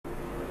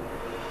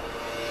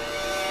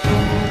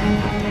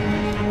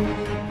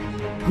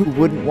Who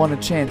wouldn't want a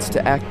chance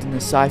to act in a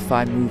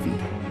sci-fi movie?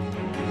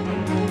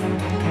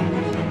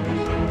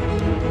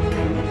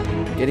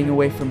 Getting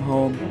away from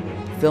home,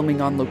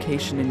 filming on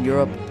location in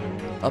Europe,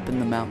 up in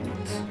the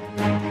mountains.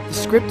 The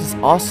script is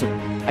awesome.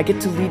 I get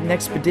to lead an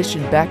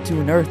expedition back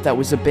to an Earth that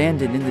was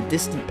abandoned in the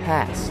distant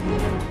past.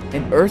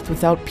 An Earth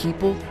without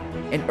people,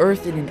 an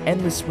Earth in an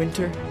endless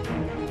winter.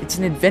 It's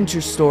an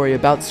adventure story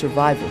about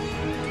survival.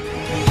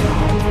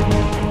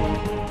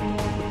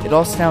 It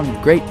all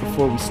sounded great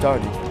before we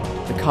started.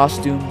 The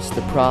costumes,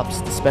 the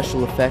props, the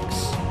special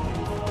effects.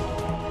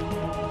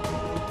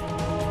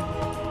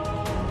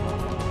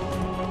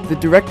 The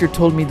director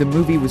told me the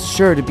movie was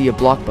sure to be a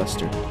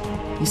blockbuster.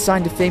 He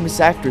signed a famous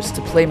actress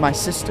to play my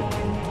sister.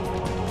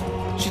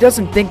 She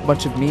doesn't think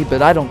much of me,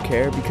 but I don't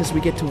care because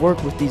we get to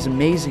work with these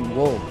amazing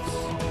wolves.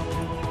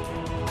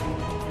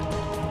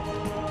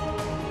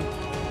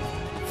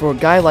 For a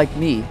guy like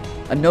me,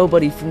 a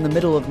nobody from the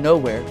middle of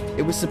nowhere,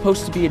 it was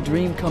supposed to be a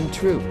dream come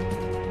true.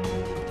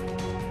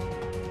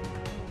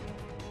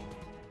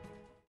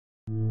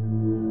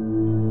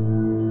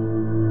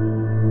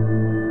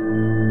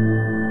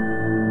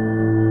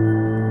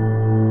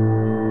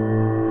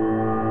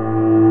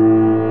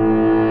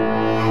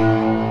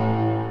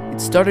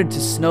 It started to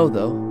snow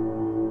though,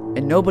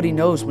 and nobody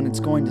knows when it's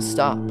going to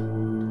stop.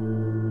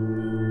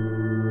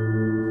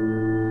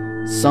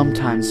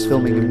 Sometimes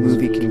filming a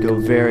movie can go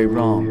very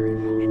wrong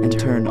and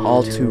turn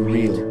all too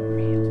real.